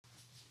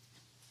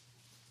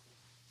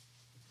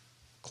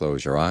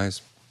close your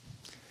eyes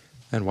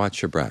and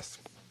watch your breath.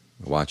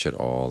 Watch it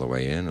all the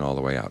way in and all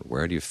the way out.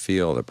 Where do you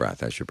feel the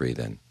breath as you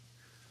breathe in?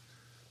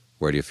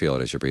 Where do you feel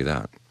it as you breathe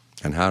out?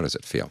 And how does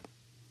it feel?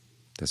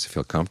 Does it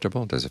feel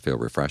comfortable? Does it feel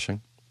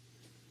refreshing?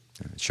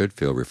 It should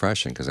feel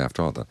refreshing, because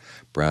after all, the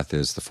breath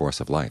is the force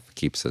of life. It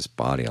keeps this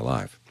body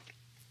alive.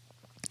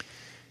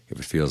 If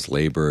it feels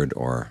labored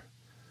or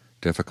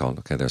difficult,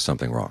 okay, there's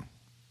something wrong.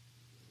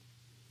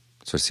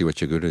 So see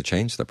what you do to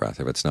change the breath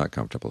if it's not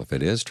comfortable. If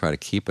it is, try to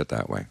keep it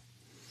that way.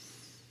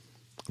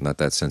 Let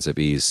that sense of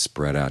ease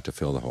spread out to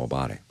fill the whole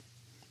body.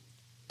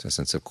 It's a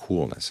sense of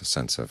coolness, a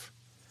sense of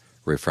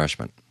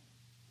refreshment.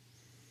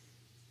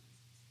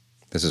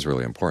 This is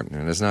really important,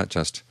 and it's not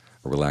just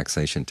a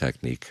relaxation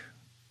technique,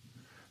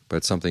 but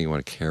it's something you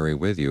want to carry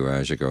with you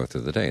as you go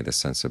through the day, the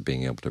sense of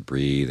being able to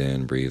breathe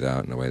in, breathe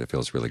out in a way that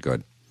feels really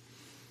good,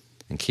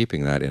 and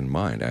keeping that in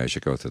mind as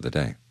you go through the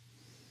day,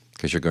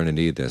 because you're going to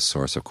need this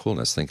source of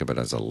coolness. Think of it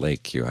as a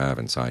lake you have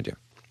inside you.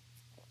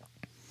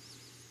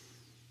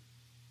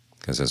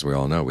 Because as we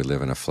all know, we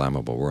live in a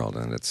flammable world,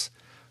 and it's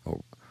a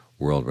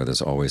world where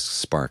there's always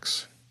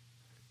sparks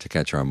to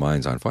catch our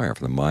minds on fire. If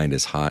the mind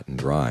is hot and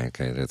dry,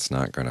 okay, it's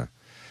not going to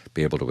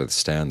be able to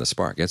withstand the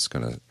spark. It's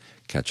going to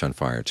catch on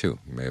fire too.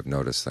 You may have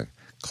noticed the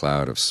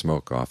cloud of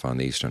smoke off on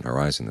the eastern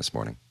horizon this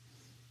morning.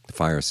 The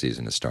fire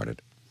season has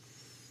started.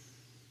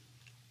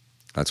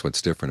 That's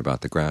what's different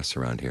about the grass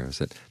around here, is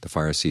that the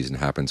fire season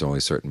happens only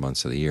certain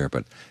months of the year,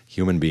 but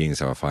human beings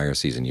have a fire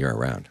season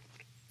year-round,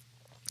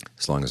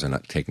 as long as they're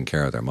not taking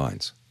care of their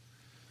minds.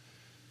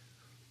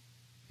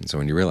 And so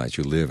when you realize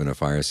you live in a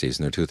fire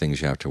season, there are two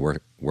things you have to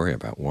worry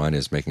about. One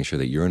is making sure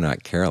that you're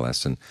not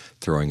careless and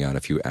throwing out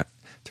a few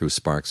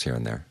sparks here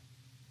and there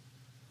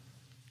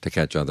to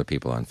catch other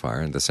people on fire.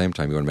 And at the same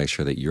time, you want to make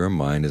sure that your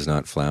mind is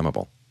not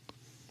flammable.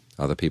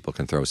 Other people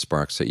can throw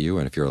sparks at you,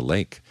 and if you're a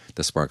lake,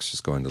 the sparks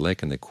just go in the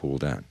lake and they cool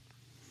down.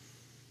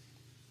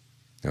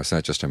 Now, it's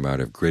not just a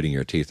matter of gritting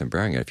your teeth and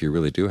bearing it. If you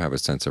really do have a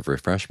sense of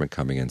refreshment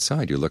coming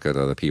inside, you look at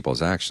other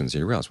people's actions and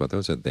you realize, well,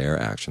 those are their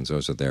actions,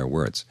 those are their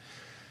words.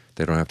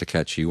 They don't have to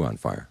catch you on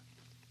fire.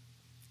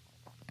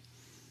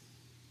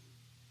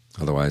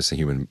 Otherwise, the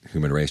human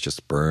race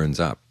just burns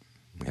up.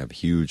 We have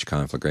huge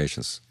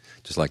conflagrations,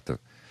 just like the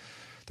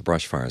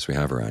brush fires we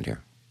have around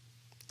here.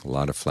 A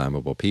lot of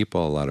flammable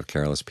people, a lot of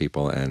careless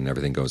people, and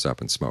everything goes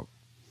up in smoke.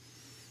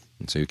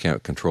 And so you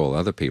can't control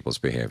other people's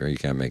behavior. You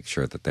can't make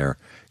sure that they're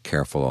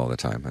careful all the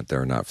time, that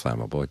they're not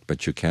flammable.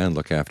 But you can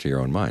look after your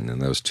own mind in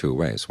those two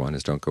ways. One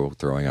is don't go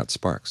throwing out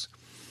sparks.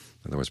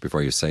 In other words,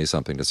 before you say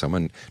something to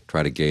someone,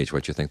 try to gauge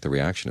what you think the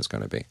reaction is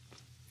going to be.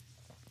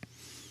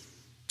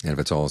 And if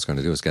it's all it's going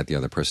to do is get the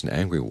other person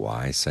angry,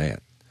 why say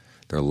it?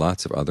 There are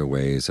lots of other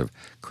ways of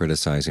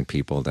criticizing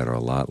people that are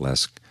a lot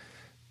less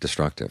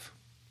destructive.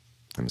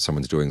 I mean,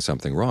 someone's doing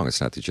something wrong. It's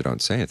not that you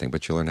don't say anything,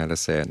 but you learn how to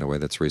say it in a way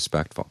that's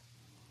respectful.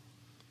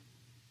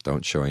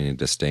 Don't show any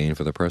disdain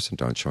for the person.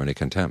 Don't show any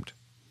contempt.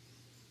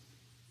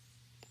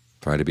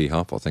 Try to be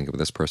helpful. Think of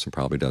this person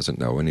probably doesn't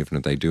know, and even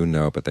if they do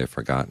know but they've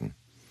forgotten,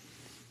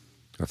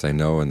 or if they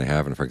know and they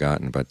haven't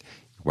forgotten, but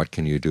what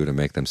can you do to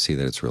make them see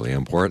that it's really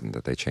important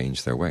that they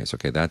change their ways?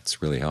 Okay,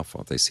 that's really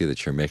helpful. If they see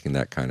that you're making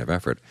that kind of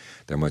effort,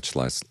 they're much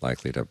less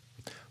likely to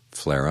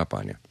flare up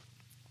on you.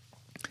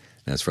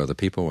 And as for other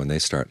people, when they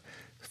start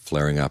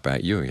flaring up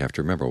at you, you have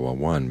to remember, well,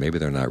 one, maybe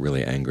they're not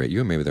really angry at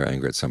you, maybe they're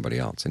angry at somebody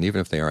else. And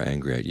even if they are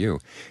angry at you,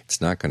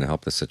 it's not going to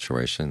help the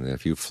situation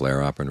if you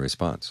flare up in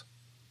response.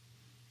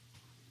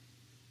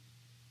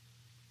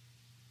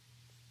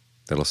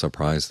 That'll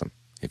surprise them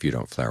if you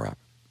don't flare up.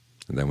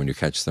 And then when you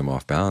catch them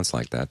off balance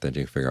like that, then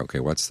you figure, okay,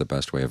 what's the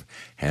best way of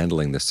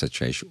handling this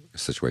situation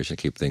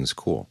to keep things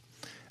cool?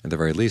 At the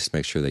very least,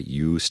 make sure that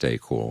you stay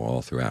cool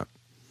all throughout.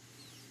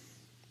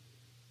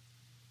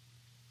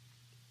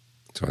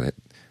 So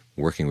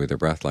working with your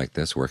breath like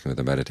this, working with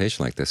a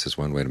meditation like this is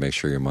one way to make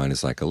sure your mind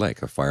is like a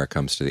lake. A fire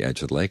comes to the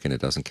edge of the lake and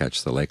it doesn't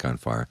catch the lake on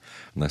fire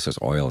unless there's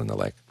oil in the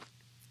lake.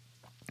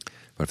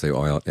 But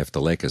if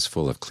the lake is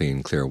full of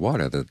clean, clear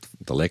water,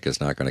 the lake is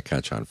not going to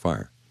catch on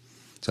fire.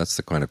 So that's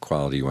the kind of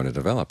quality you want to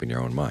develop in your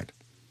own mind.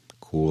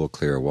 Cool,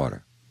 clear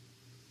water.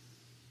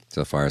 So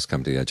the fires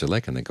come to the edge of the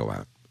lake and they go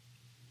out.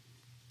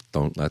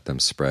 Don't let them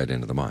spread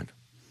into the mind.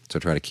 So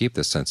try to keep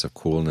this sense of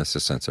coolness,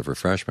 this sense of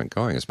refreshment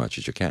going as much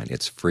as you can.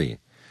 It's free.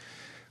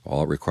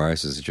 All it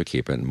requires is that you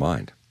keep it in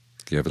mind.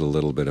 Give it a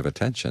little bit of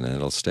attention and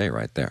it'll stay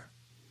right there.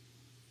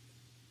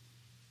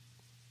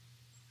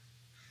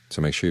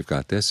 So make sure you've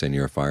got this in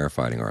your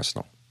firefighting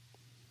arsenal,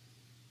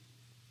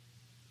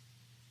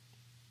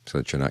 so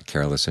that you're not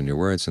careless in your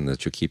words and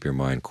that you keep your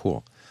mind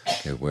cool.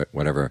 Okay,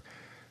 whatever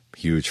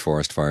huge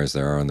forest fires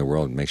there are in the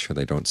world, make sure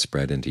they don't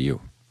spread into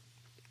you.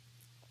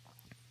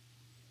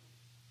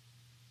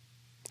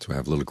 So we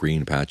have little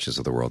green patches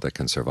of the world that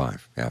can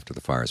survive after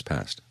the fire is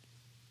passed.